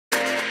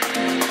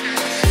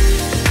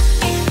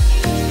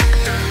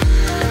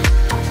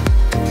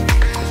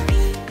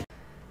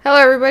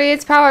everybody,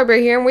 it's Skyldeberg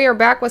here, and we are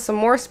back with some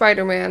more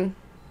Spider-Man.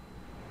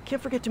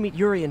 Can't forget to meet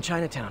Yuri in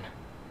Chinatown.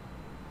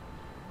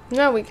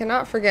 No, we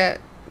cannot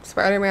forget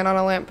Spider-Man on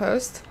a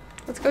lamppost.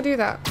 Let's go do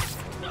that.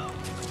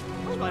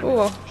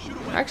 Ooh,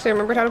 actually I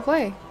remembered how to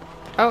play.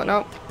 Oh,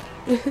 no.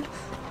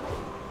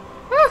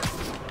 Ah.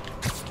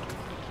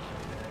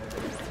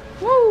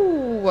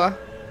 Woo!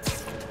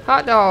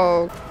 Hot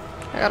dog.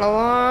 I got a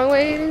long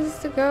ways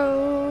to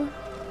go.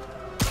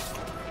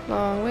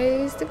 Long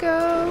ways to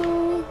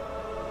go.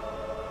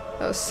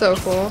 That was so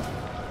cool.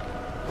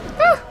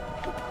 Ah!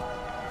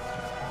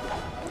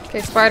 Okay,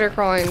 spider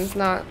crawling is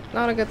not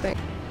a good thing.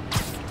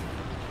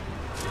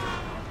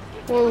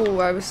 Whoa,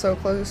 I was so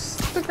close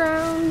to the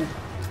ground.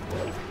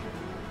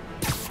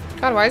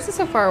 God, why is it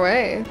so far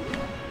away?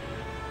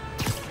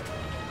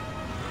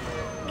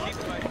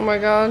 Oh my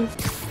god.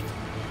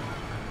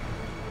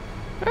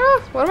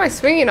 Ah, what am I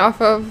swinging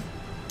off of?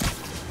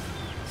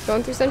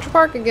 Going through Central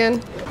Park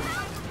again.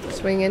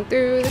 Swinging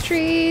through the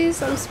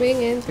trees. I'm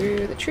swinging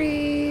through the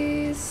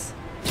trees.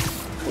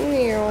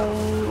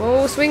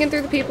 Oh, swinging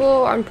through the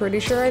people. I'm pretty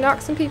sure I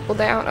knocked some people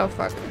down. Oh,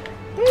 fuck.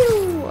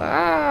 Ooh,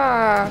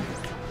 ah.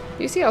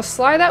 You see how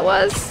sly that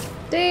was?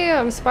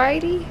 Damn,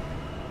 Spidey.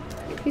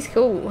 He's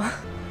cool.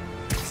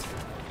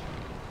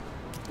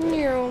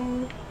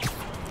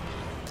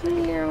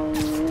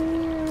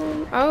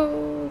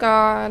 Oh,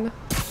 God.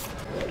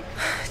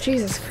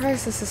 Jesus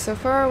Christ, this is so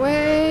far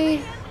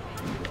away.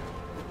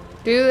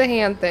 Do the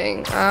hand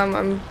thing.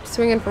 I'm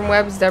swinging from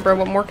webs, Deborah.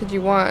 What more could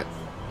you want?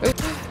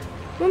 Oops.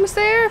 Almost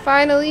there,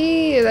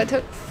 finally. That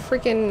took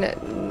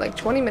freaking like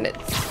 20 minutes.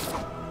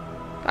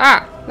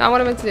 Ah, not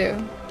what I meant to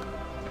do.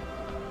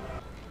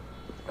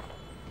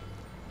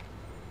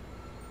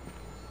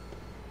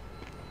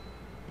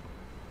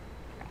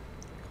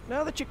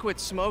 Now that you quit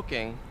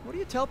smoking, what do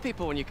you tell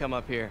people when you come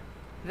up here?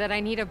 That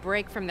I need a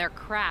break from their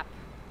crap.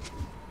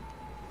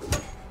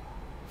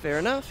 Fair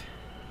enough.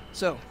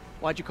 So,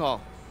 why'd you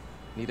call?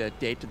 Need a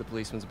date to the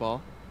policeman's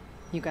ball?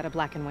 You got a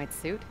black and white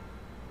suit?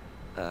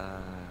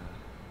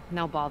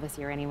 No ball this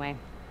year anyway.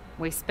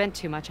 We spent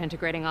too much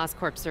integrating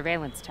Oscorp's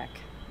surveillance tech.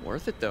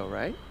 Worth it though,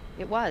 right?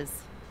 It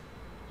was.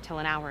 Till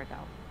an hour ago.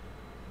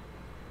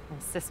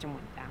 The system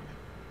went down.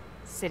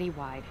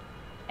 Citywide.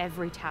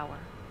 Every tower.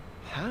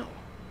 How?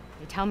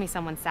 They tell me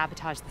someone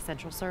sabotaged the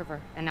central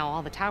server, and now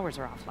all the towers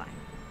are offline.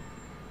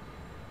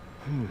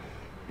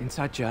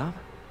 Inside job?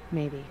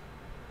 Maybe.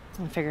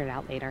 I'll figure it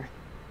out later.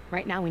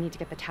 Right now we need to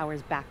get the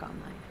towers back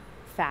online.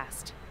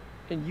 Fast.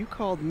 And you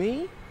called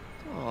me?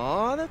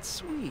 Aw, that's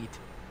sweet.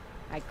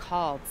 I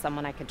called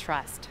someone I could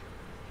trust.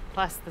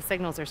 Plus, the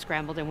signals are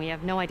scrambled and we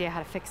have no idea how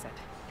to fix it.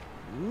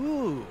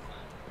 Ooh.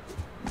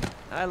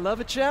 I love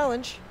a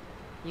challenge.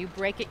 You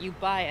break it, you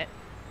buy it.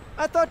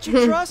 I thought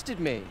you trusted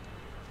me.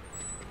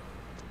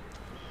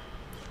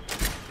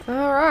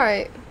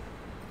 Alright.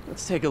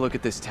 Let's take a look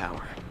at this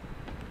tower.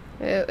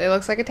 It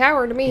looks like a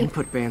tower to me.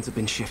 Input bands have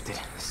been shifted.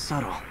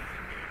 Subtle.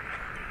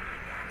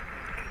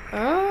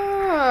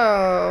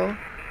 Oh.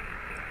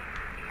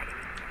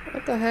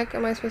 What the heck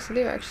am I supposed to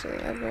do, actually?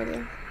 I have no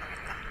idea.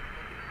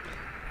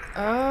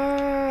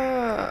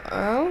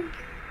 Oh.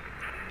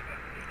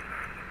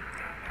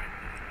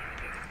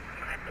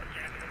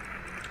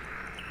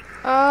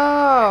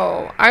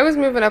 Oh. I was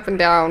moving up and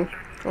down,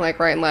 like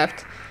right and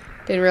left.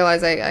 Didn't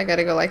realize I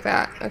gotta go like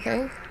that.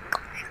 Okay.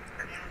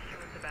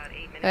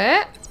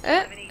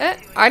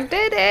 I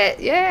did it!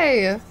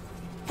 Yay!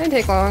 Didn't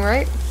take long,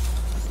 right?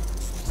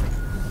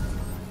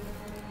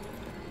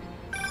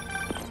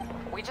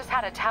 We just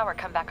had a tower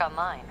come back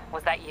online.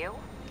 Was that you?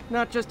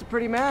 Not just a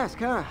pretty mask,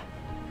 huh?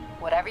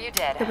 Whatever you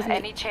did,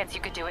 any chance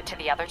you could do it to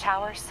the other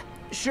towers?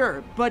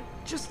 Sure, but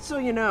just so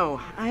you know,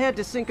 I had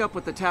to sync up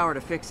with the tower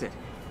to fix it.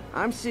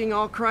 I'm seeing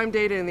all crime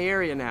data in the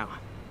area now.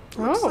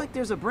 Looks like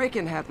there's a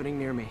break-in happening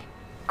near me.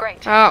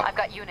 Great. Oh. I've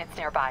got units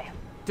nearby.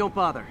 Don't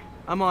bother.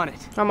 I'm on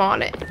it. I'm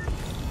on it.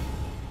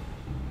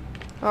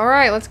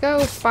 Alright, let's go,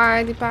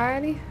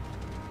 Spidey.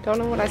 Don't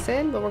know what I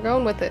said, but we're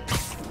going with it.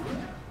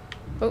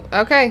 Oh,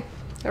 okay.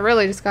 I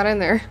really just got in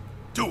there.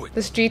 Do it.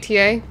 This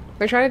GTA.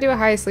 They're trying to do a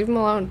heist. Leave them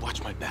alone.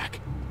 Watch my back.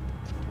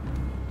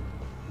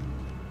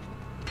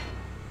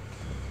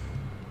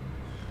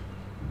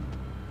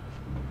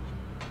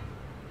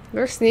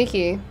 They're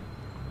sneaky.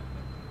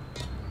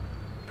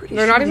 Pretty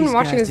They're sure not even these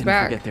watching guys his didn't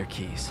back. Forget their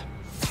keys.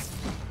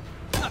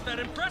 Not that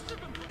impressive.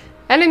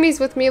 Enemies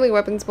with melee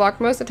weapons block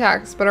most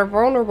attacks, but are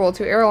vulnerable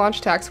to air launch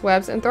attacks,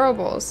 webs, and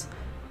throwables.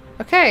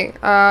 Okay,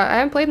 I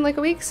haven't played in like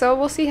a week, so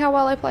we'll see how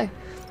well I play.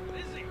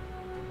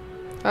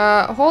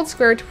 Hold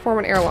square to perform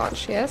an air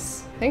launch.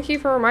 Yes. Thank you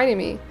for reminding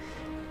me.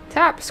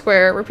 Tap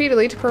square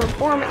repeatedly to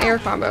perform an air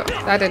combo.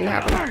 That didn't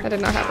happen. That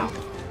did not happen.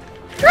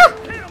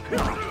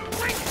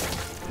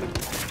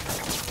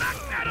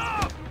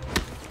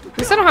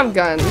 We still don't have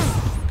guns.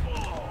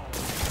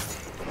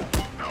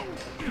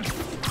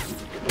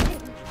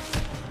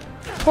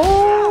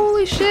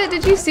 Holy shit,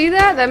 did you see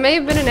that? That may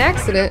have been an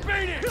accident.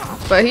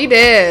 But he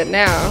dead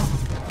now.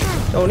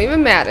 Don't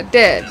even matter.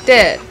 Dead.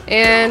 Dead.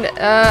 And,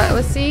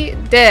 let's see.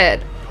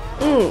 Dead.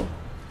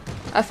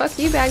 Fuck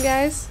you, bad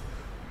guys.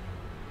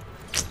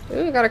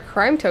 Ooh, we got a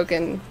crime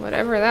token.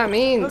 Whatever that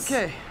means.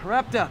 Okay,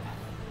 wrapped up.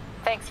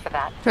 Thanks for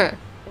that. Huh.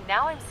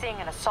 Now I'm seeing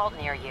an assault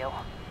near you.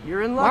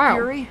 You're in luck, Wow.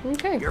 Yuri.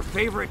 Okay. Your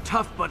favorite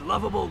tough but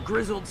lovable,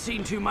 grizzled,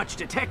 seen-too-much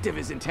detective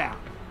is in town.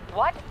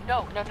 What?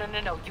 No.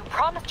 You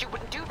promised you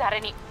wouldn't do that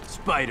any...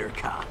 Spider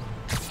Cop.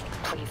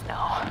 Please,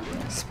 no.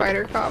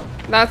 Spider cop.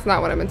 That's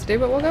not what I meant to do,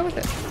 but we'll go with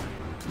it.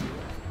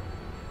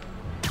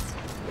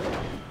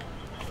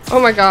 Oh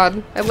my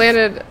god. I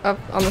landed up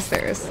on the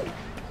stairs.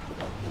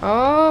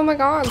 Oh my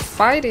god,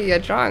 Spidey, you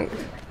drunk.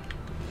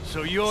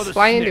 So you're the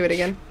Fly into snitch. it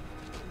again.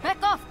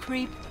 Back off,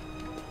 creep.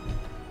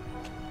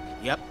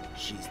 Yep,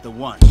 she's the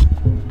one.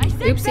 I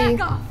said Oopsie.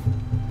 back off.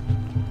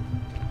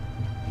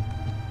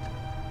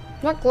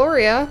 Not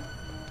Gloria.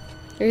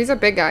 He's a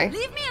big guy.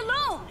 Leave me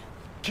alone.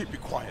 Keep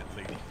it quiet,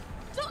 lady.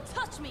 Don't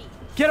touch me.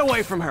 Get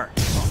away from her.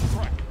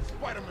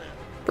 Spider-Man.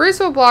 Bruce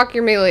will block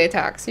your melee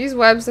attacks. Use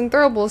webs and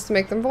throwables to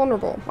make them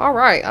vulnerable.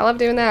 Alright, I love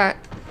doing that.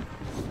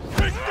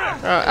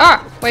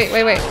 Wait.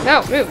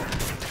 No,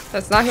 move.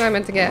 That's not who I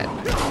meant to get.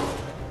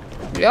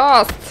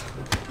 Yes.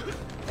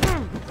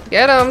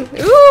 Get him.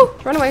 Ooh,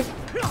 run away.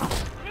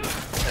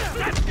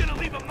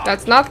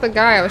 That's not the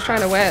guy I was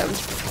trying to web. I'm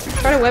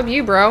trying to web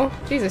you, bro.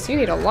 Jesus, you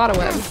need a lot of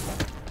web.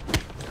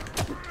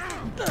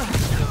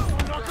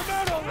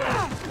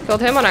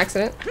 Killed him on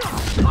accident.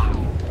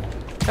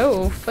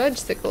 Oh, fudge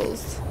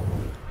sickles.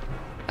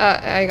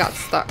 I got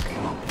stuck.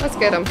 Let's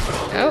get him.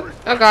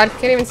 Oh god,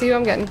 can't even see who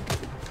I'm getting.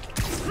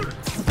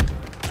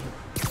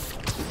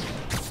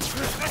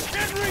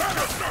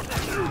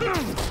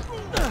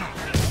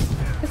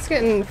 It's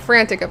getting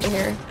frantic up in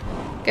here.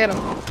 Get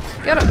him.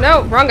 Get him.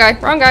 No, wrong guy.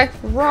 Wrong guy.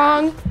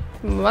 Wrong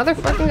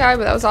motherfucking guy,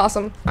 but that was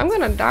awesome. I'm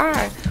gonna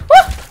die.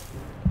 Woo!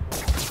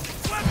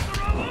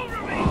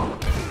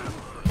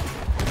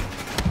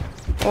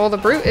 Well, the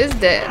brute is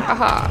dead.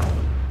 Haha.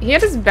 He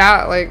had his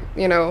bat, like,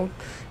 you know,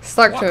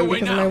 stuck to him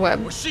because of my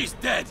web. Or she's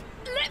dead.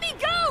 Let me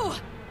go.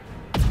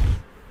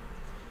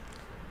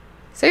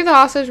 Save the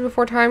hostage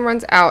before time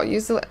runs out.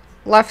 Use the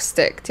left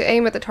stick to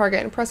aim at the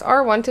target and press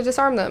R1 to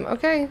disarm them.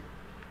 Okay.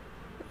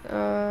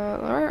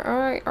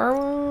 Alright,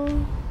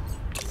 R1.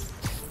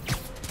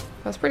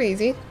 That's pretty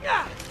easy.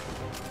 Now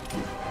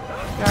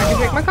I can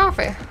drink my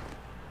coffee.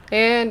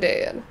 And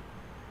dead.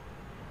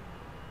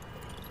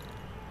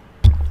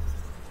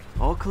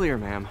 All clear,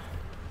 ma'am.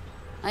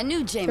 I knew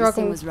welcome.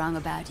 Jameson was wrong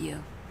about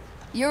you.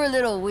 You're a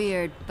little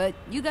weird, but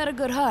you got a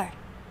good heart.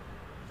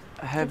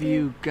 Have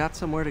you got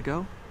somewhere to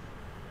go?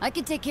 I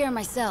can take care of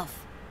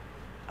myself.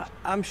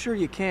 I'm sure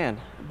you can,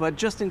 but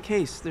just in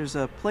case, there's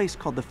a place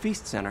called the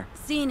Feast Center.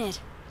 Seen it.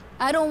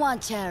 I don't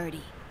want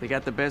charity. They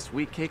got the best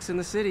wheat cakes in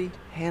the city,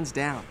 hands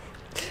down.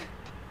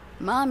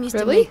 Mom used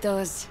to Really? make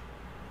those.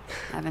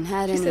 Haven't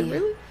had She any said,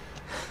 really?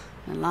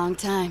 in a long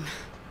time.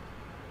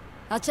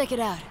 I'll check it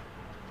out.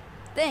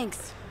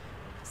 Thanks,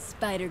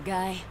 Spider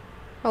Guy.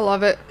 I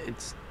love it.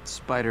 It's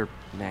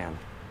Spider-Man.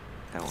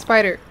 That one.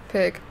 Spider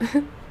pig.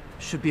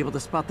 Should be able to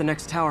spot the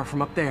next tower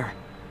from up there.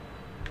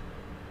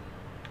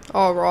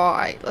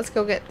 Alright, let's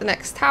go get the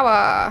next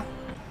tower.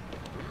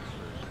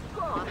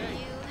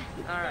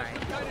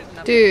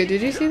 Dude,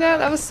 did you see that?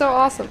 That was so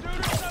awesome.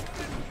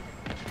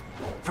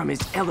 From his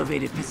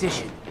elevated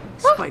position,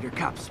 Spider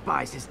Cop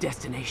spies his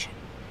destination.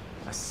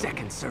 A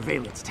second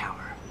surveillance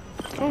tower.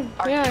 Oh,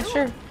 yeah,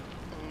 sure.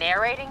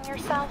 Narrating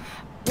yourself?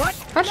 What?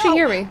 How'd she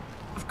hear me?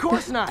 Of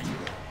course not.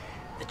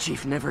 The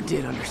chief never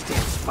did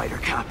understand Spider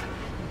Cop.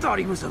 Thought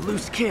he was a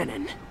loose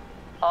cannon.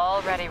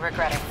 Already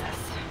regretting this.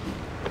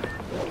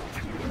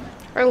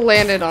 I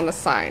landed on a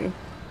sign.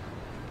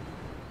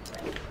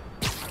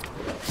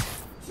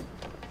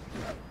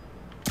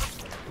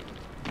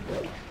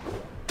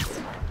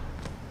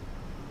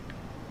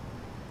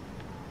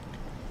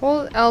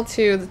 Hold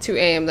L2 to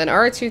aim, then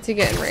R2 to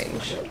get in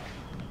range.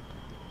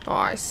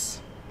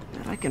 Nice.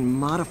 Bet I can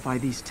modify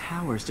these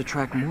towers to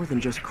track more than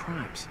just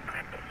crimes.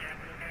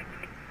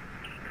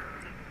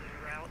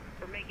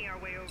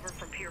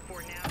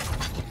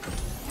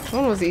 That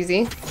one was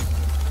easy.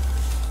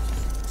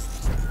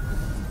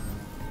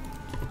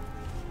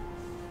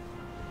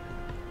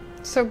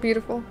 So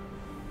beautiful.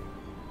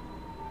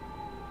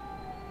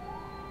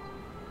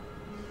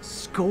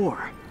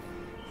 Score.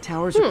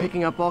 Towers are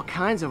picking up all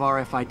kinds of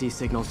RFID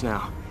signals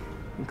now,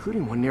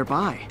 including one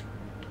nearby.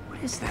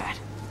 What is that?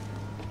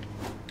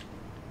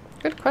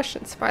 Good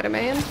question,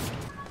 Spider-Man.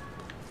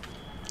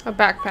 A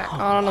backpack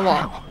on the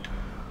wall. Wow.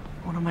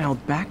 One of my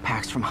old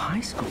backpacks from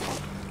high school.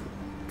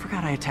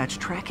 Forgot I attached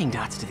tracking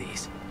dots to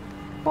these.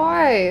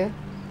 Why?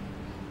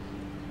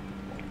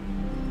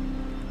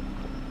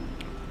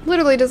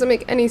 Literally doesn't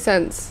make any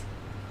sense.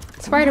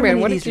 Spider-Man,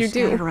 what did you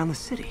do? Around the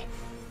city.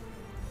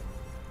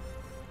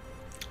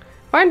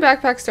 Find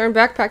backpacks to earn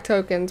backpack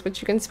tokens,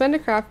 which you can spend to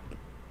craft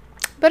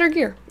better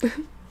gear.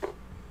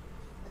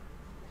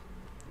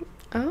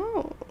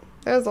 Oh,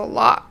 there's a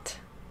lot.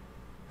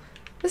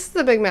 This is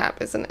a big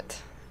map, isn't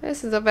it?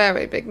 This is a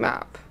very big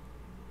map.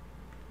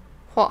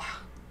 Whoa.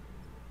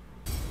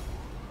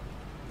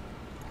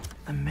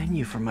 The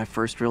menu from my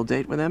first real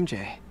date with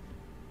MJ.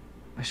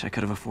 Wish I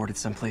could have afforded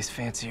someplace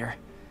fancier.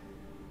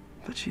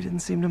 but she didn't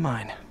seem to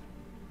mind.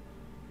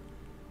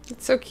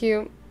 It's so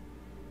cute.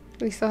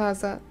 He still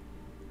has that.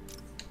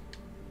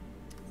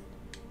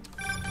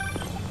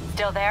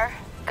 Still there?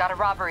 Got a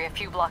robbery a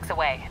few blocks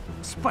away.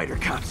 Spider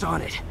Cop's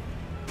on it.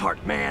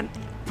 Part man,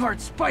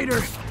 part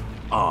spider,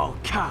 all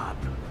cop.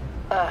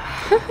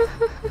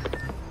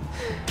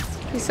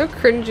 He's so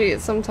cringy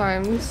at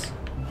sometimes.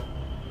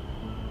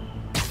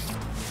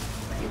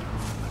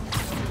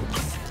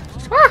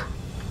 Ah!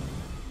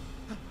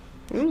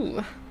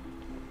 Ooh.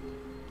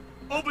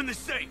 Open the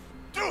safe.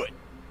 Do it.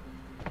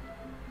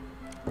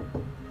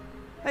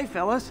 Hey,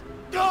 fellas.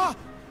 Ah!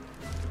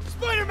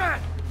 Spider-Man!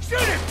 Shoot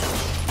him!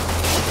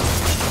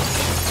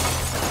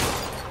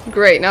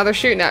 Great, now they're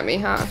shooting at me,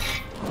 huh?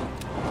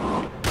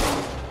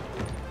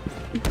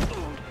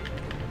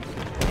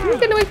 You're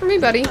getting away from me,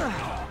 buddy.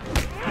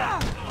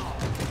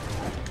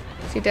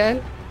 Is he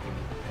dead?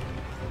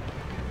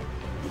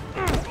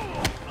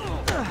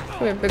 Come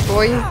here, big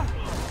boy.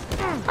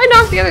 I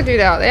knocked the other dude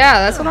out. Yeah,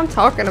 that's what I'm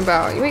talking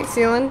about. You ain't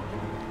stealing.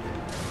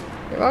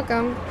 You're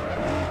welcome.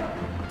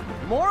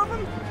 More of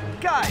them?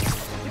 Guys,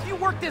 if you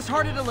worked this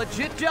hard at a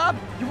legit job,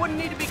 you wouldn't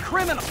need to be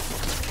criminals.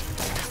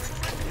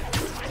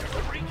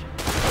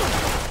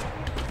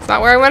 It's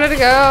not where I wanted to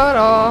go at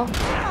all.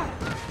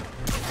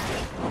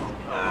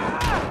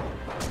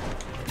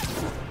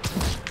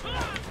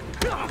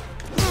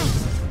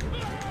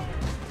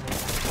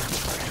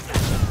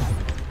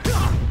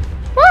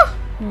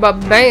 Woo!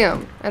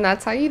 Ba-bam! And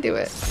that's how you do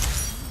it.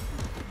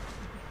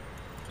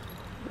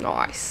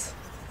 Nice.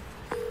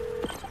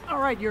 All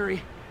right,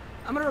 Yuri.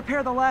 I'm gonna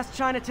repair the last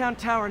Chinatown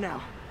tower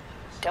now.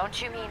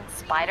 Don't you mean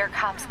Spider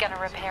Cop's gonna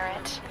repair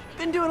it?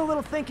 Been doing a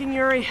little thinking,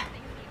 Yuri.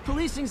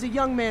 Policing's a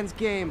young man's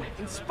game,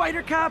 and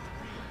Spider Cop,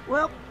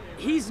 well,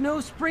 he's no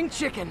spring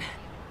chicken.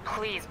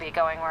 Please be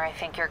going where I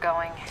think you're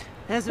going.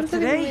 As of What does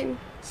that today, mean?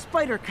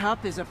 Spider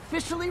Cop is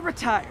officially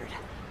retired.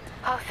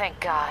 Oh, thank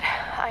God.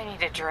 I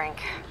need a drink.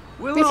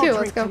 We'll Me all too, let's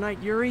drink go.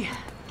 tonight, Yuri.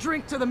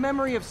 Drink to the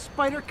memory of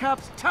Spider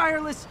Cop's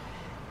tireless...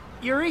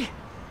 Yuri?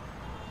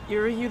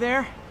 Yuri, you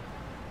there?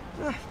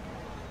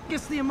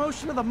 Guess the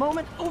emotion of the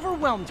moment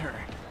overwhelmed her.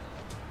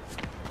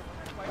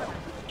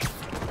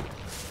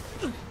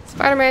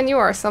 Spider-Man, you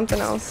are something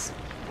else.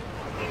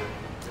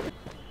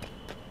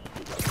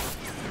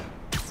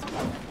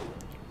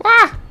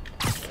 Wah!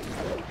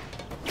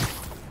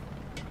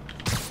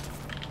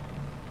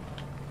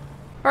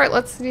 Alright,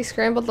 let's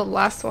descramble the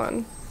last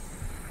one.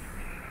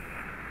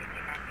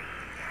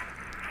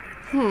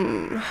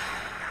 No,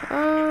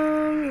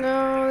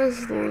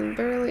 there's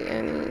barely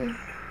any.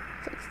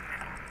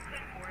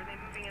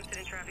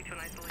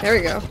 There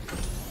we go.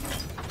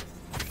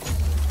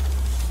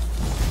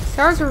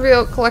 Towers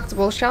reveal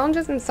collectibles,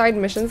 challenges, and side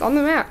missions on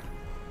the map.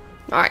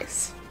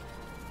 Nice.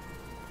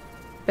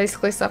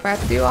 Basically stuff I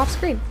have to do off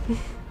screen.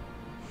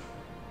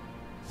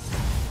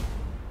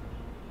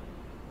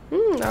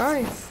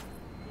 Nice.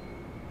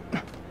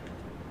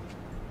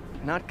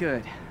 Not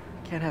good.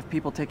 Can't have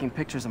people taking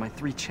pictures of my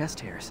 3 chest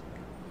hairs.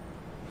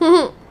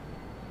 Tools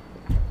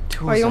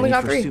you only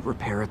I need got for 3. suit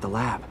repair at the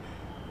lab.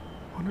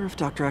 Wonder if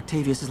Dr.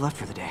 Octavius has left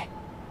for the day.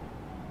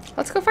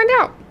 Let's go find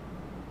out.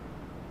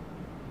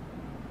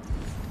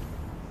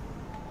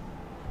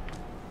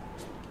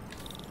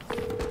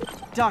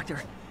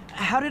 Doctor,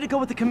 how did it go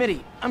with the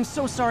committee? I'm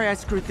so sorry I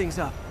screwed things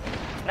up.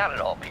 Not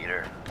at all,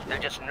 Peter. They're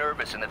just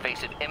nervous in the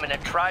face of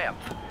imminent triumph.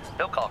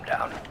 They'll calm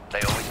down. They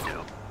always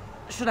do.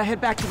 Should I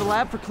head back to the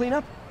lab for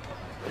cleanup?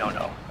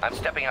 No. I'm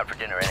stepping out for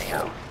dinner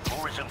anyhow.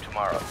 We'll resume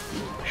tomorrow.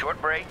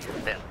 Short break,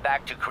 then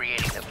back to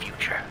creating the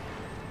future.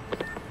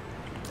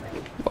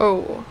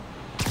 Whoa.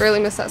 Barely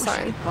missed that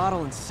sign.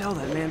 Bottle and sell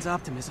that man's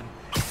optimism.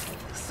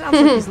 Sounds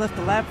like he's left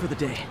the lab for the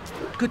day.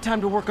 Good time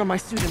to work on my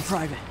suit in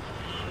private.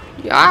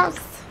 Yes.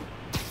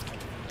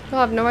 I'll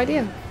have no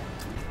idea.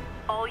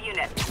 All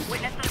units,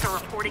 witnesses are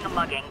reporting a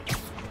mugging.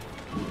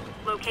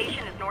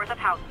 Location is north of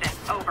Houston.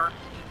 Over.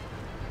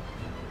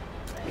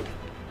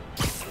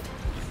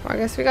 Well, I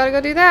guess we gotta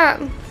go do that.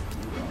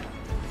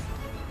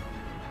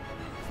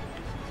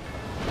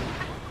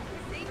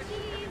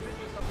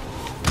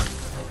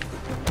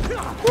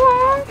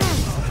 What?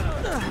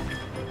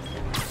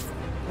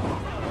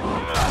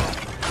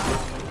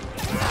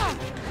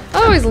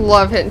 I always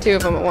love hitting 2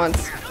 of them at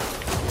once.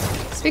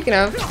 Speaking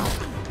of,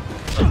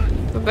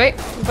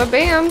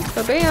 ba-bam,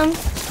 ba-bam.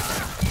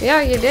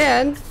 Yeah, you're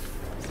dead.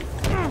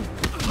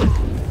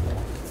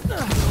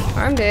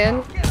 I'm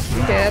dead.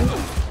 You dead.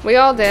 We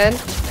all dead.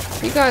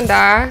 You gonna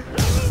die.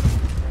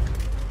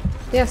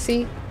 Yeah,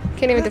 see?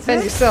 Can't even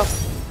defend yourself.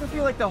 I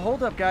feel like the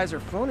hold-up guys are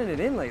phoning it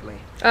in lately.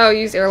 Oh,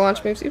 use air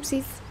launch moves.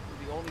 Oopsies.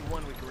 The only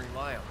one we can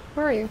rely on.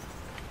 Where are you?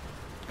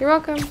 You're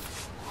welcome.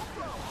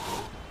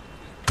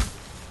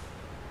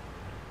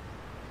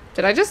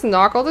 Did I just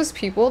knock all those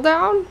people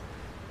down?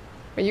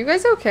 Are you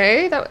guys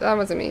okay? That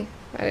wasn't me.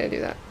 I didn't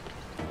do that.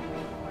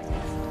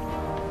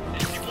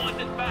 If you want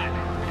it back,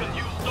 because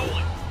you stole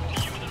it. You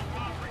use it as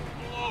property.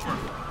 Pull over.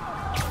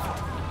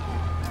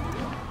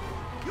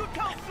 You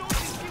tell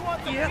Susie she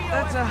wants to Yep, be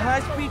that's a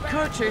high-speed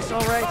car chase,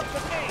 all right.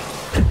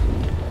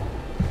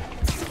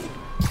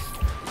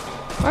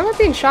 Why am I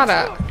being shot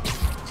at?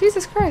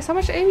 Jesus Christ, how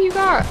much aim you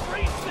got?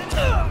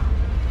 Your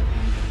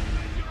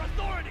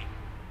authority.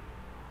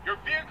 Your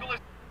vehicle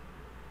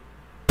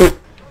is.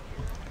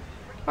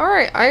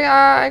 Alright,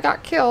 I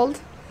got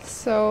killed.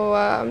 So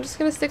I'm just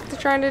gonna stick to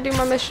trying to do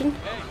my mission.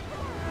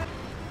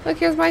 Look,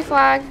 here's my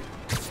flag.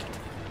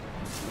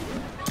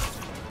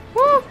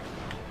 Woo!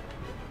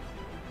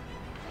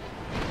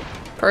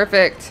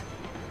 Perfect.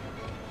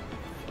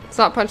 Let's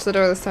not punch the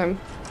door this time.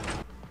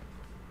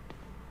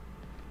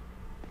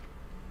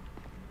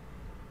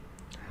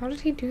 How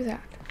did he do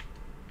that?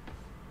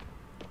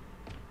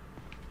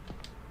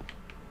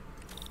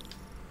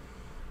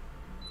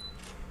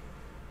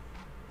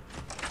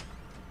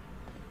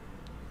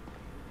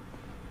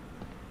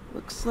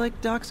 Looks like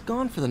Doc's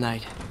gone for the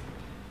night.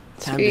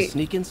 Time to Sweet.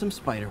 sneak in some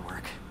spider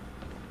work.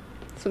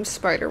 Some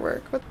spider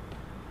work. What?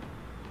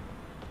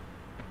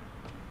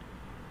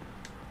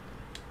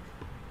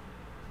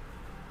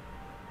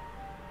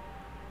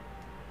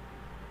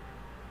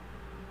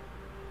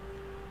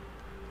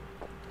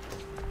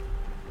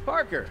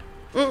 Parker!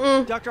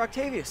 Dr.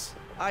 Octavius,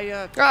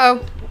 Uh-oh.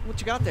 what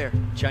you got there?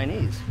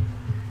 Chinese.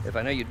 If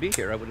I know you'd be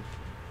here, I would have.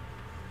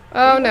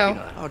 Oh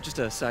no. Oh, just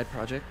a side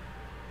project.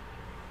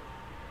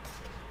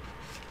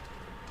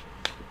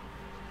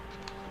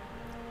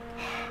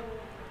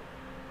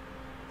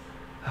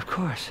 Of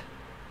course.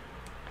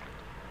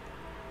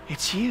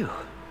 It's you.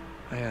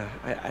 I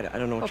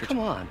don't know what Oh, you're... come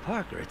on,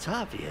 Parker. It's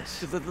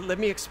obvious. Let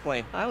me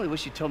explain. I only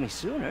wish you told me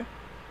sooner.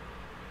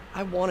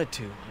 I wanted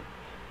to,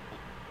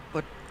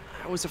 but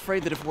I was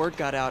afraid that if word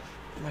got out,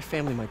 my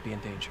family might be in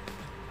danger.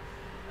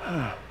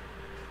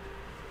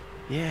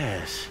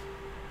 Yes.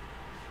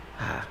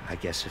 I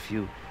guess if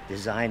you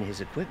design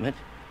his equipment,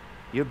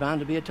 you're bound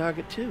to be a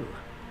target too.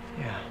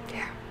 Yeah.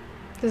 Yeah.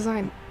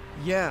 Design.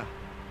 Yeah.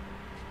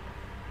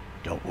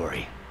 Don't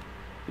worry.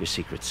 Your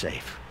secret's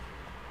safe.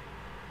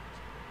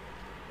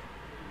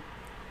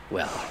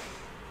 Well,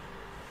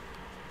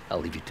 I'll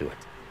leave you to it.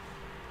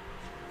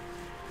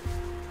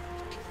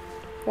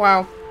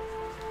 Wow.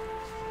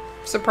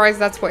 Surprised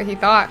that's what he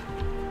thought.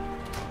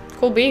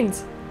 Cool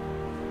beans.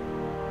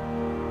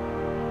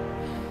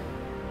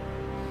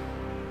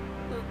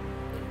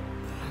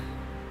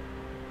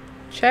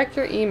 Check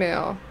your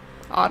email.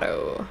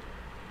 Auto.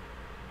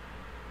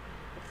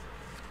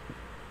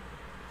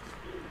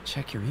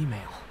 Check your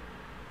email.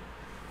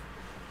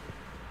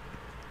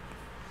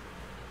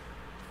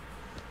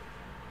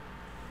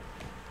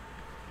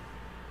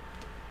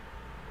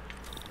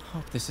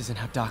 Hope this isn't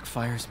how Doc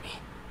fires me.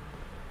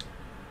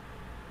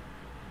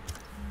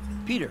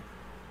 Peter,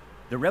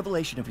 the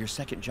revelation of your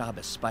second job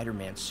as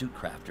Spider-Man suit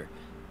crafter,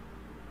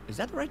 is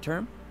that the right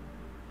term?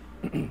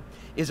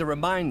 Is a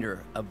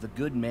reminder of the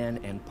good man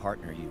and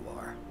partner you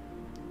are.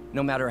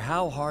 No matter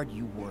how hard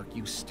you work,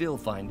 you still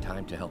find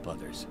time to help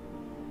others.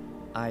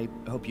 I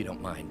hope you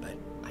don't mind, but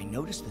I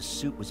noticed the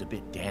suit was a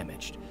bit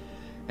damaged,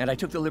 and I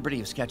took the liberty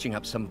of sketching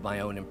up some of my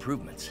own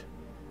improvements.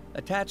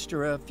 Attached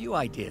are a few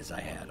ideas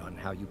I had on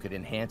how you could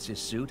enhance his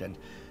suit and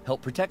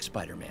help protect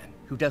Spider-Man,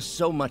 who does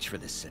so much for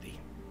this city.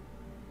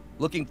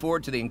 Looking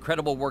forward to the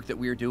incredible work that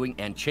we're doing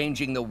and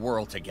changing the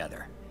world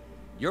together.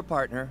 Your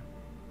partner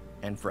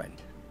and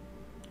friend,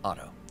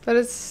 Otto. That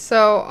is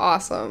so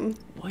awesome.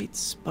 White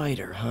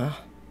spider, huh?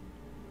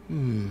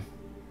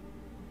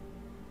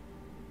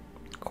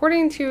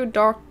 According to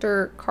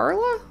Dr.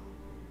 Carla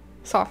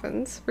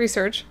Softens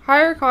research,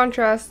 higher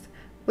contrast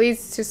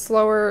leads to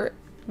slower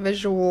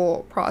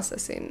visual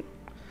processing.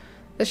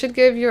 This should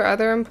give your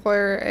other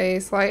employer a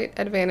slight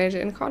advantage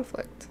in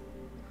conflict.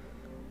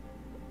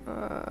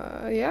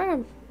 Yeah.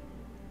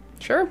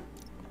 Sure.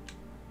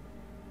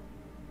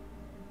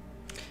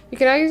 You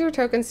can now use your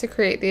tokens to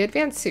create the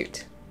advanced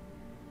suit.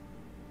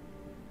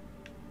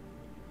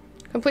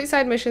 Complete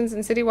side missions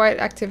and citywide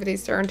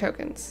activities to earn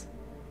tokens.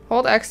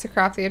 Hold X to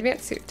craft the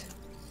advanced suit.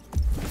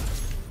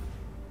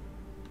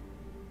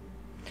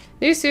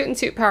 New suit and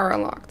suit power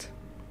unlocked.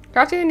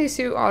 Crafting a new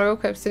suit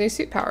auto-equips the new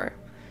suit power.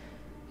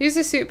 Use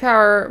the suit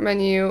power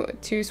menu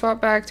to swap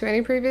back to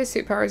any previous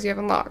suit powers you have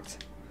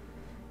unlocked.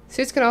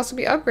 Suits can also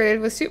be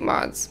upgraded with suit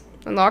mods.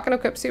 Unlock and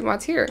equip suit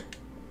mods here.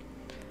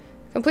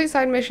 Complete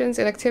side missions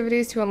and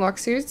activities to unlock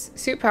suits,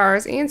 suit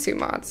powers, and suit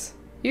mods.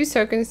 Use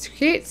tokens to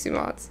create suit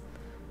mods.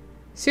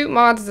 Suit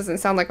mods doesn't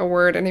sound like a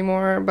word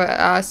anymore,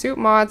 but suit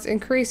mods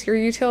increase your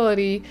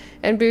utility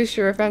and boost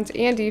your offense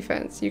and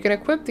defense. You can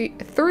equip the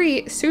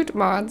 3 suit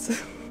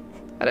mods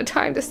at a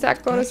time to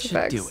stack bonus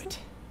effects. Do it.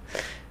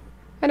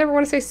 I never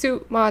want to say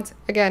suit mods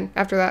again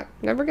after that.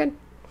 Never again.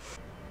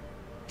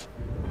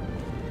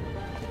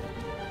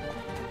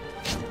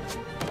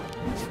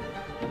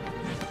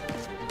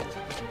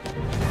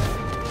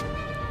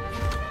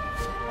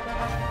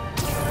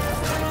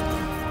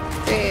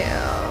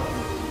 Damn.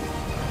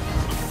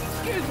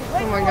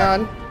 Oh my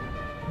god.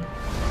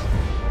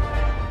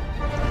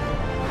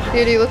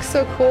 Dude, he looks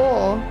so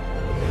cool.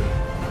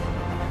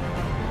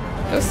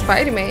 Oh,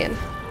 Spider-Man.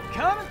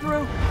 Coming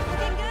through.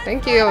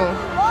 Thank you.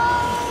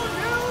 Oh,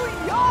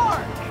 New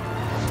York!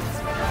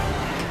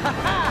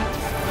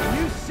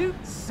 Haha! New suit,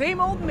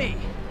 same old me.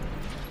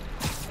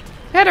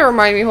 Had to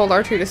remind me, hold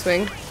R2 to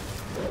swing.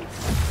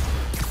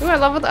 Ooh, I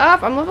leveled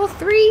up. I'm level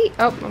 3.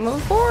 Oh, I'm level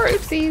 4.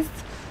 Oopsies.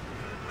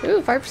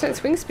 Ooh, 5%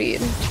 swing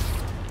speed.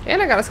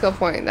 And I got a skill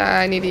point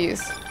that I need to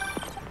use.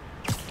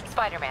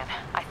 Spider-Man,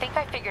 I think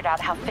I figured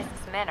out how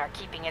Fisk's men are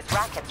keeping his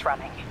rackets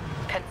running.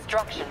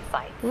 Construction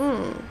sites.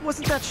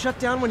 Wasn't that shut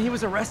down when he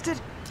was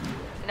arrested?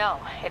 No,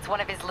 it's one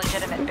of his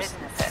legitimate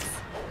businesses.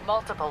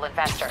 Multiple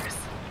investors.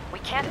 We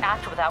can't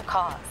act without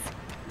cause.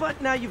 But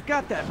now you've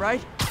got that,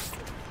 right?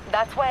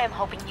 That's why I'm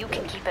hoping you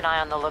can keep an eye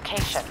on the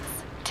locations.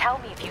 Tell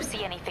me if you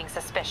see anything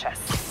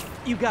suspicious.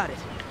 You got it.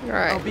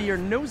 Alright. I'll be your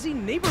nosy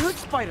neighborhood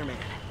Spider-Man.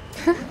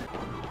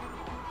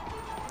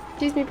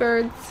 Excuse me,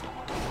 birds.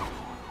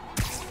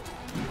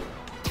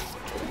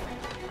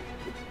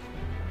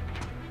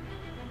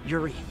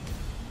 Yuri,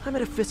 I'm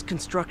at a Fisk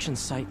construction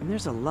site, and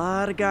there's a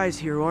lot of guys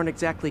here who aren't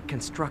exactly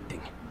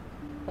constructing.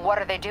 What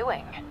are they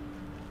doing?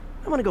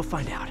 I want to go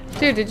find out.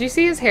 Dude, did you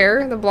see his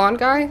hair? The blonde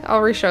guy?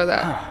 I'll reshow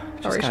that.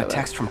 I'll Just reshow got a that.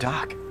 text from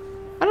Doc.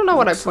 I don't know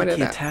what I Looks like pointed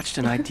he at. attached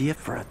an idea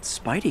for a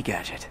Spidey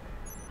gadget.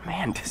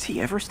 Man, does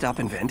he ever stop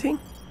inventing?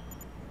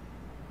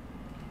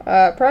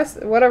 Press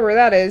whatever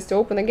that is to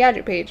open the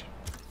gadget page.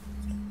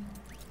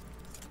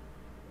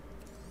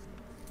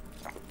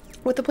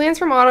 With the plans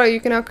from Otto, you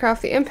can now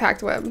craft the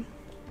impact web.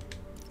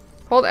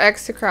 Hold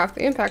X to craft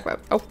the impact web.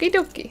 Okie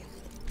dokie.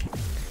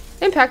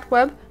 Impact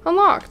web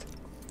unlocked.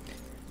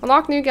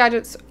 Unlock new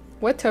gadgets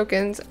with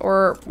tokens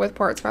or with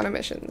parts found in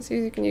missions.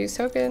 You can use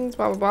tokens,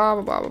 blah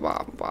blah blah blah blah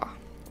blah blah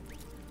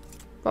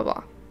blah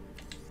blah.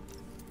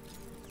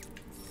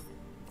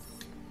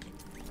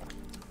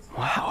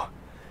 Wow,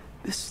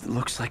 this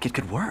looks like it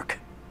could work.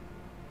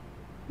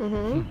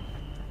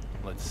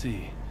 Let's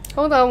see.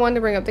 Hold L1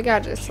 to bring up the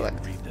gadget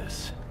select. Read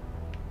this.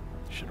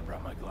 Should have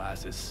brought my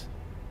glasses.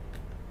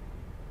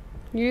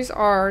 Use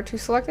R to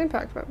select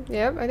impact web.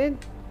 Yep, I did.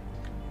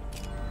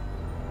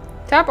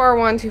 Tap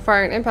R1 to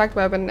fire an impact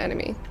web at an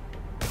enemy.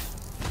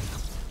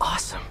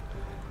 Awesome.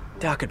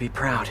 Doc could be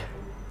proud.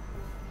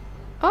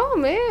 Oh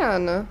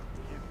man.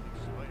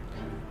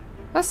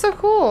 That's so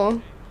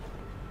cool.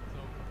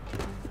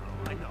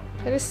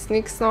 I just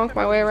sneak slonk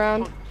my way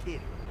around.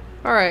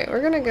 Alright,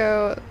 we're gonna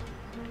go.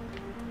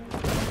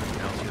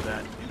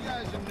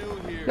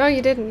 No,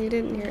 you didn't. You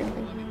didn't hear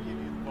anything.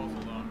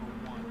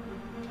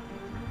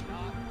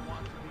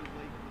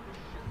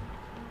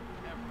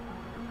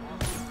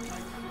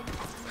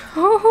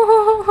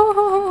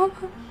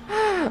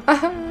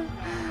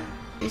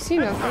 You see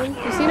nothing?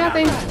 You see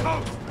nothing?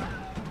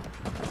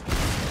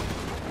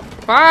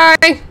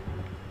 Bye!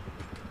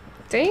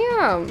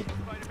 Damn!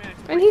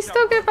 And he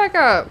still get back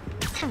up.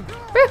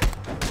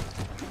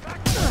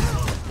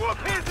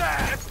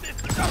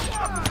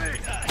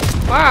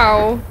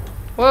 Wow.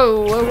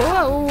 Whoa, whoa,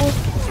 whoa.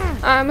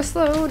 I'ma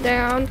slow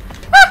down.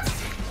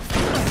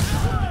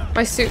 Ah!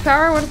 My suit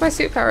power? What does my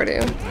suit power do?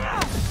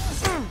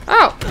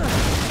 Oh!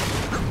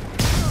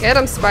 Get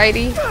him,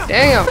 Spidey.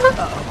 Damn.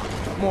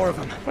 More of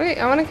them. Wait,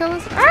 I wanna kill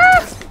this.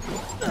 Ah!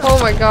 Oh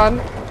my god.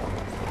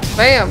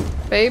 Bam,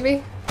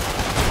 baby.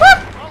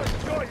 Ah!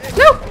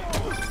 No!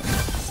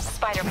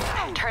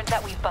 Spider-Man, turns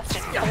out we've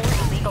busted 4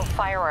 illegal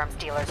firearms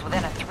dealers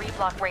within a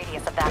 3-block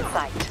radius of that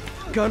site.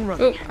 Gun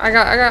running. Ooh, I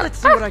got. Let's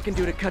see what I can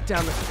do to cut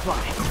down the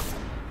supply.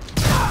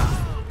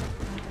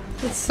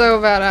 It's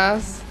so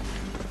badass.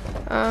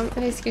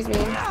 Hey, excuse me.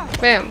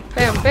 Bam,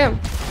 bam, bam.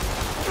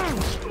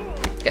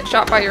 Get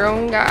shot by your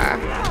own guy.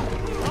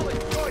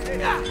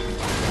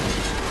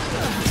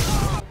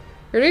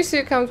 Your new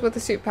suit comes with a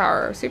suit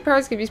power. Suit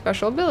powers give you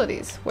special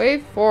abilities.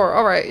 Wave 4.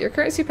 Alright, your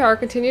current suit power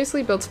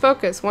continuously builds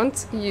focus.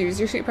 Once used,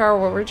 your suit power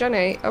will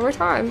regenerate over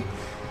time.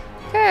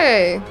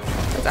 Okay.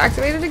 Let's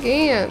activate it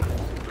again.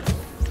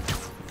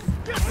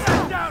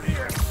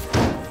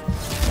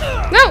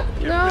 No!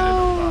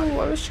 No!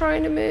 I was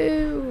trying to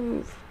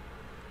move.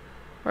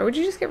 Why would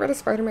you just get rid of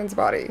Spider-Man's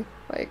body?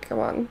 Like, come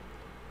on.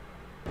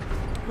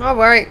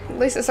 Alright, at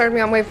least it started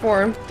me on wave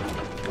 4.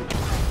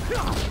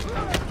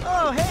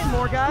 Oh, hey,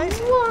 more guys.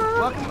 What?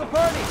 Welcome to the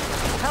party.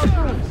 House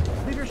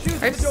rules. Leave your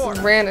shoes I at the door.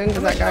 just ran into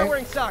Unless that guy. you're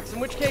wearing socks, in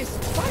which case,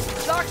 buy some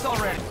socks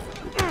already.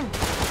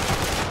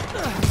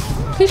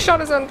 He shot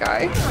his own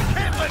guy.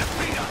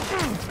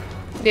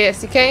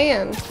 Yes, you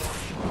can.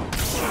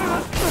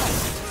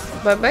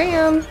 But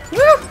bam.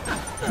 Woo!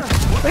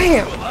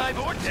 Bam. Alive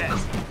or dead,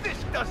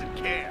 this doesn't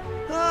care.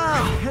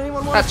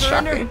 Anyone want That's to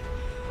surrender? shocking.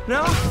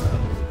 No?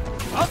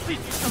 I'll teach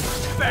you some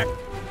respect.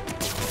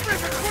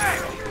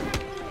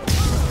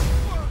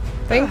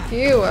 Thank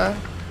you.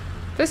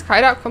 This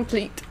hideout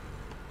complete.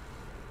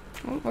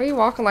 Why are you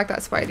walking like that,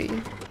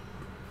 Spidey?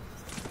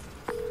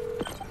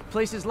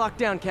 Place is locked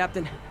down,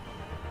 Captain.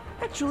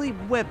 Actually,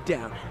 webbed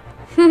down.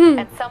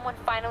 And someone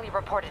finally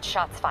reported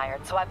shots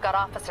fired, so I've got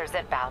officers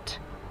inbound.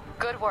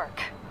 Good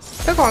work.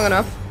 Took long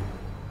enough.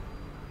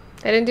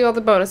 I didn't do all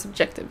the bonus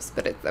objectives,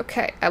 but it's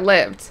okay. I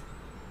lived.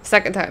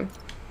 Second time.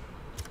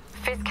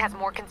 Fisk has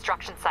more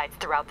construction sites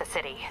throughout the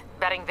city,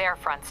 vetting their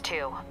fronts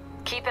too.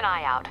 Keep an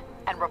eye out,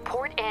 and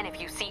report in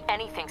if you see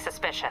anything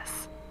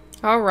suspicious.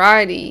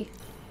 Alrighty.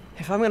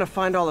 If I'm gonna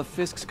find all of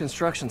Fisk's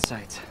construction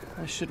sites,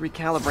 I should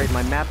recalibrate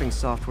my mapping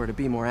software to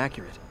be more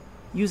accurate.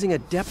 Using a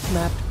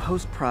depth-mapped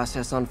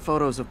post-process on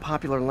photos of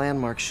popular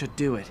landmarks should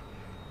do it.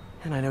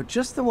 And I know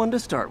just the one to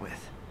start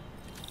with.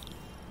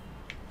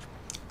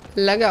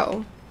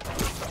 Lego.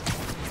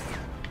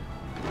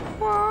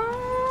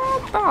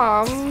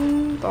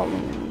 Bum,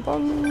 bum,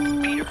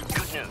 bum. Peter,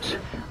 good news.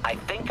 I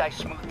think I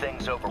smoothed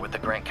things over with the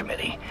grant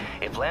committee.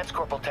 If Lance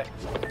Corporal Tech...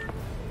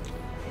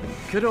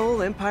 Good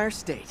old Empire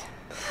State.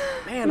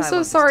 Man, I'm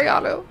so sorry,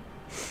 Otto.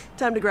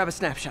 Time to grab a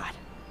snapshot.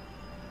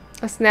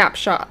 A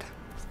snapshot.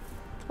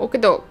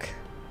 Okie-doke.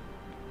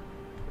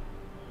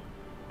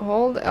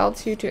 Hold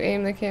L2 to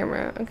aim the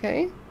camera.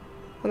 Okay.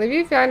 When the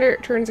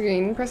viewfinder turns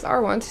green, press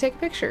R1 to take a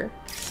picture.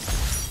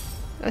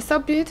 That's so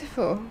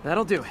beautiful.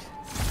 That'll do it.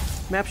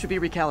 Map should be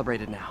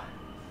recalibrated now.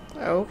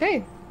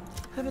 Okay.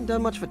 Haven't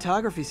done much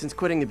photography since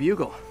quitting the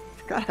Bugle.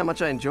 Forgot how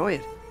much I enjoy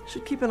it.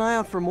 Should keep an eye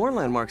out for more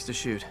landmarks to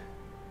shoot.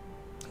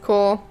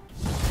 Cool.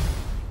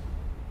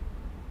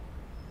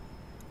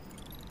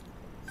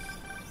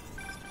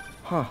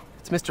 Huh.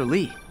 It's Mr.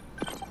 Lee.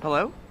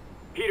 Hello?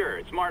 Peter,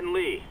 it's Martin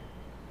Lee.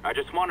 I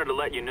just wanted to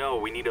let you know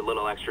we need a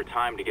little extra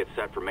time to get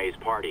set for May's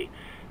party.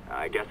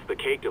 I guess the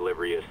cake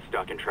delivery is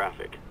stuck in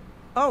traffic.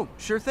 Oh,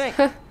 sure thing.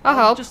 I'll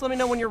help. Just let me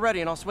know when you're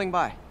ready and I'll swing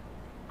by.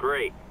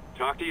 Great.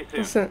 Talk to you soon.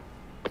 Listen,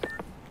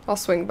 I'll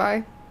swing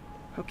by.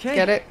 Okay.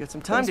 Get it? Got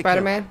some time to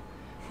Spider-Man.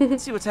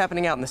 Let's see what's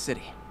happening out in the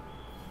city.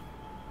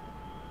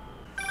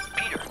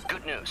 Peter,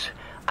 good news.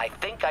 I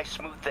think I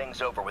smoothed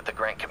things over with the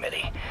grant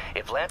committee.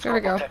 If Lance There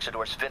we Corporal go.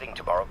 Texador's fitting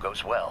tomorrow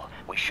goes well,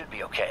 we should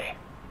be okay.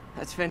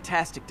 That's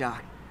fantastic,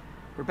 Doc.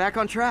 We're back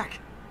on track.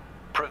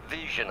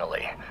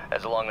 Provisionally,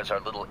 as long as our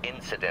little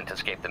incident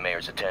escaped the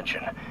mayor's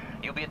attention.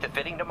 You'll be at the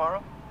fitting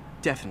tomorrow?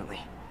 Definitely.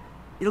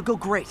 It'll go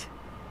great.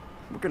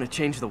 We're gonna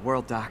change the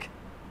world, Doc.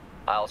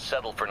 I'll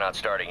settle for not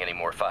starting any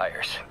more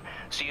fires.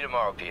 See you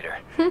tomorrow, Peter.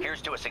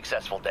 Here's to a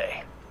successful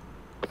day.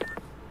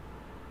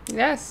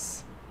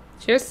 Yes.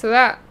 Cheers to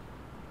that.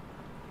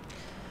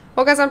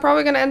 Well, guys, I'm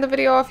probably going to end the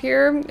video off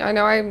here. I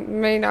know I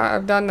may not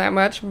have done that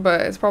much, but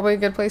it's probably a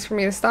good place for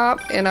me to stop.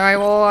 And I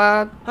will,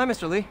 Hi,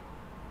 Mr. Lee.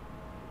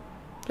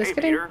 Just Hey,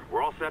 kidding. Peter,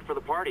 we're all set for the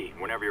party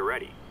whenever you're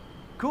ready.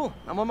 Cool.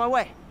 I'm on my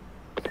way.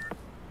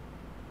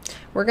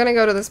 We're going to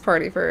go to this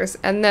party first,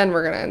 and then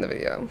we're going to end the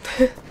video.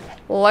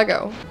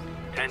 Lego.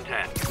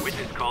 10-10.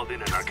 Witness called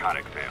in a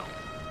narcotic sale.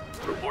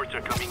 Reports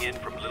are coming in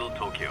from Little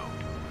Tokyo.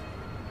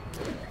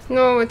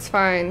 No, it's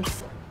fine.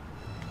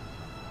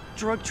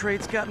 Drug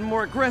trade's gotten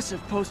more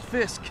aggressive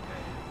post-Fisk.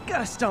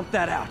 Gotta stomp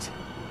that out.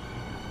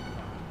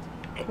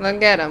 Then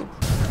get him.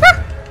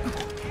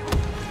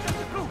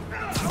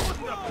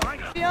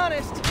 To be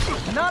honest,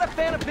 not a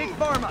fan of Big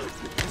Pharma.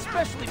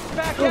 Especially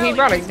back Oh, he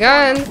brought a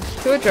gun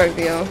to a drug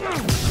deal.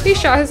 He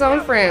shot his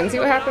own friend. See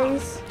what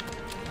happens?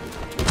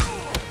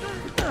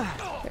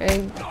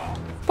 And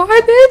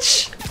bye,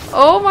 bitch!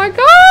 Oh my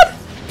god!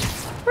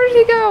 Where did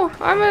he go?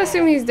 I'm gonna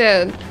assume he's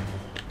dead.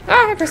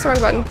 Ah, I pressed the wrong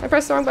button. I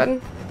pressed the wrong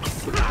button.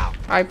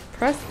 I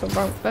pressed the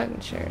wrong button,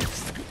 sure.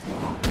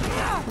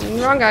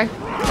 Wrong guy.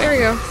 There we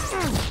go.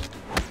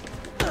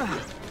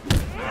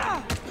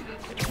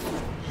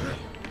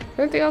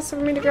 Anything else for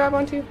me to grab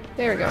onto?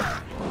 There we go.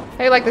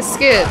 Hey, like the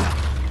skid.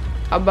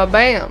 A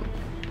ba-bam.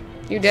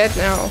 You dead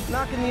now.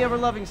 Knocking the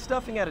ever-loving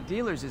stuffing out of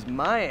dealers is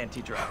my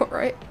anti-drug.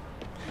 Alright.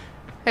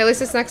 Hey, at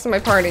least it's next to my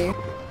party.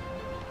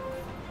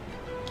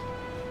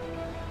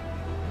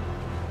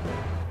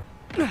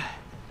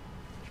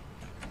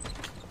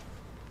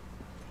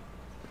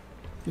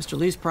 Mr.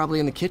 Lee's probably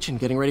in the kitchen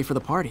getting ready for the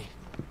party.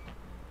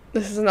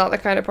 This is not the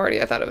kind of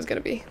party I thought it was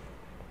gonna be.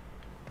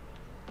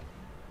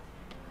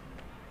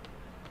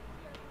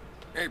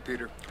 Hey,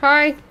 Peter.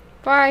 Hi.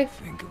 Bye.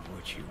 Think of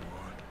what you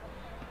want,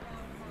 and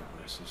the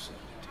universe will send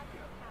it to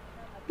you.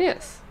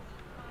 Yes.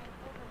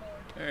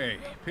 Hey,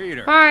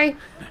 Peter. Hi.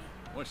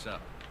 What's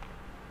up?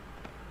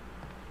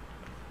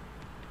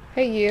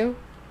 Hey, you.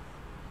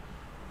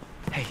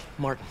 Hey,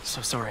 Martin.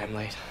 So sorry I'm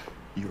late.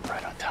 You were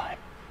right on time.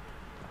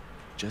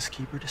 Just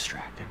keep her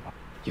distracted.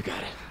 You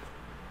got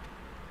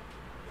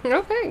it.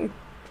 Okay.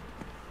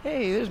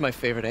 Hey, there's my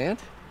favorite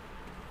aunt.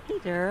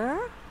 Peter,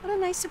 what a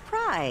nice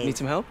surprise. Need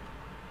some help?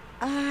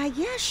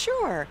 Yeah,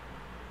 sure.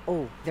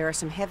 Oh, there are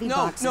some heavy No,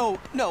 boxes.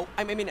 no.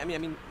 I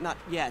mean, not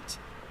yet.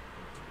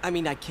 I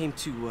mean, I came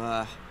to,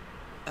 I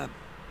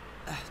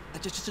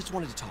just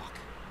wanted to talk.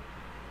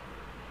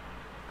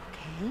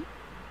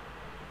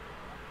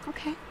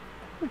 Okay.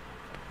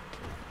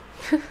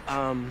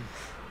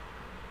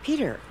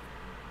 Peter,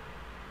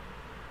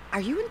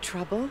 are you in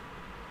trouble?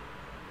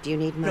 Do you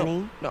need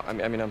money? No, I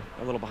mean, I'm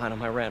a little behind on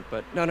my rent,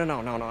 but no,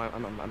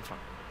 I'm fine.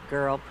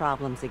 Girl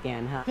problems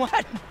again, huh?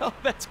 What? No,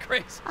 that's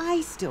crazy.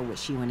 I still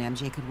wish you and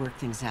MJ could work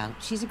things out.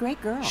 She's a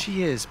great girl.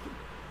 She is.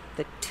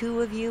 The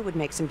two of you would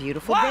make some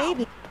beautiful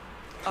babies.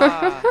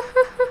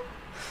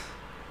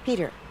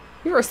 Peter.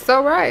 You were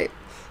so right.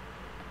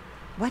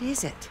 What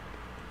is it?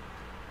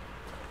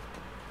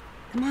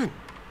 Come on.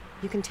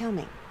 You can tell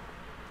me.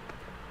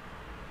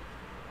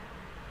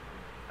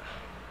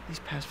 These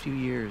past few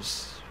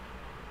years,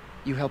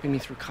 you helping me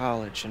through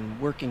college and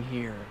working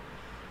here,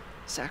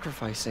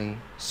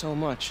 sacrificing so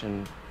much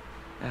and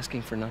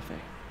asking for nothing.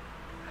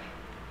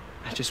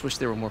 I just wish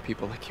there were more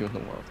people like you in the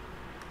world.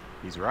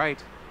 He's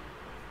right.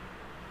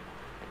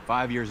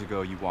 5 years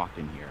ago, you walked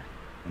in here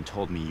and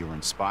told me you were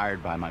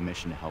inspired by my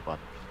mission to help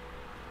others.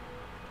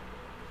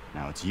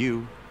 Now it's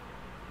you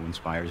who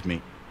inspires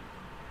me.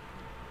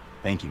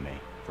 Thank you, May,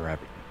 for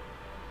everything.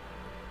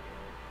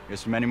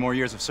 Here's for many more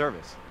years of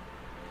service.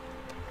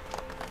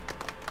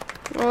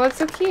 Oh, that's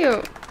so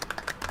cute.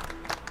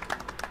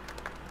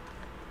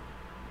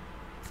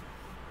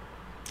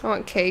 I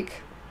want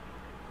cake.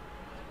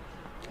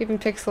 Even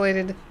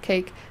pixelated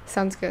cake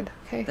sounds good.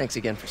 Okay. Thanks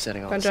again for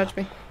setting all Don't this judge up.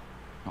 me.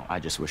 Oh, I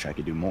just wish I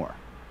could do more.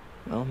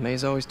 Well,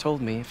 May's always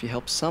told me if you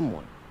help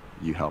someone,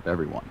 you help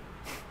everyone.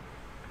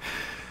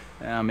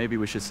 Maybe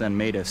we should send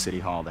May to City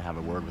Hall to have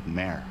a word with the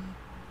mayor.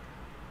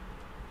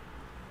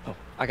 Oh,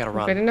 I gotta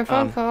run. I'm getting a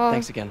phone call.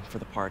 Thanks again for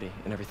the party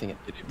and everything. It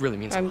really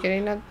means a lot. I'm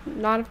getting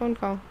not a phone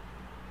call.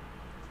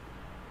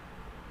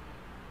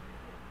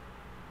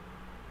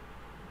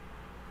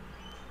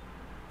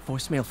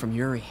 Voicemail from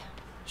Yuri.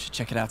 Should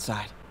check it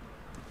outside.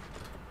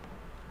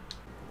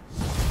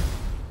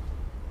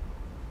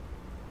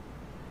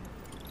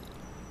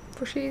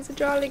 For she's a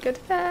jolly good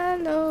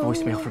fellow.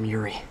 Voicemail from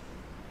Yuri.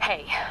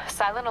 Hey,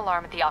 silent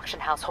alarm at the auction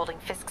house holding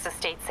Fisk's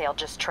estate sale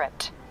just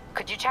tripped.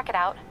 Could you check it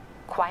out?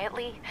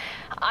 Quietly?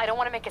 I don't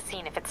want to make a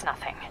scene if it's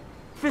nothing.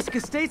 Fisk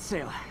estate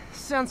sale.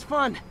 Sounds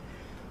fun.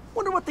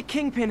 Wonder what the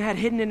Kingpin had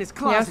hidden in his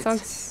closet. Yeah,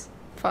 sounds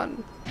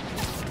fun.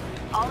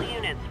 All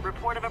units,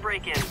 report of a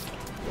break-in.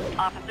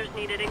 Officers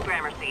needed in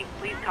Gramercy.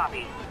 Please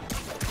copy.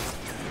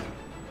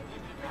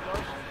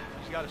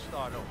 She's gotta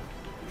start over.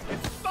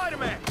 It's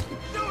Spider-Man!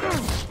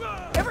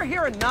 Ever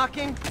hear a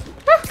knocking?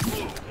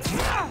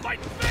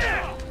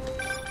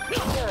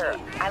 Peter,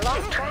 I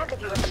lost track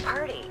of you at the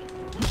party.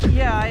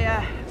 Yeah,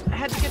 I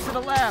had to get to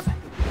the lab.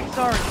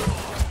 Sorry.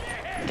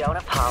 Don't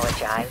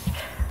apologize.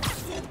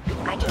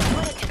 I just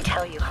wanted to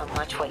tell you how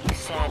much what you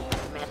said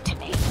meant to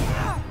me.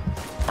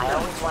 I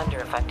always wonder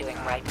if I'm doing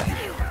right by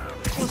you.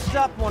 Well,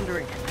 stop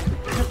wondering.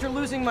 After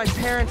losing my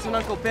parents and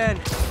Uncle Ben,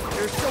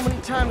 there's so many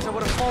times I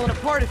would have fallen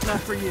apart if not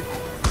for you.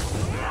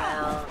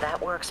 Well,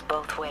 that works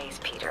both ways,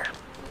 Peter.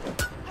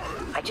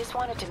 I just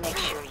wanted to make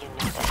sure you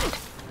knew that.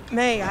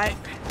 May, I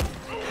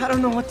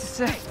don't know what to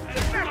say.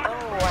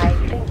 Oh, I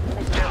think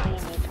Mr.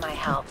 Lee needs my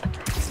help.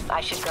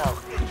 I should go.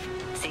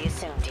 See you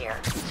soon, dear.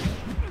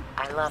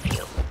 I love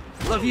you.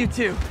 Love you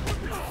too.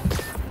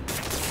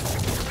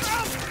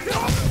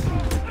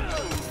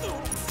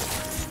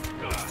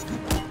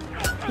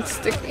 It's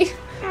sticky.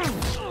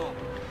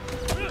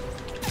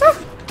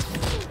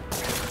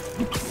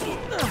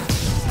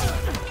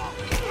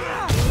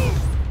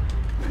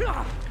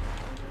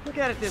 Look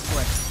at it this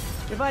way.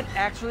 If I'd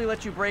actually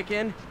let you break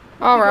in,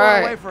 all you'd right.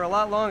 go away for a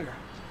lot longer.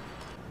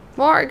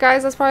 Well, alright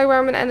guys, that's probably where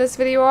I'm going to end this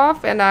video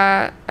off, and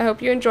I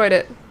hope you enjoyed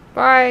it.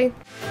 Bye!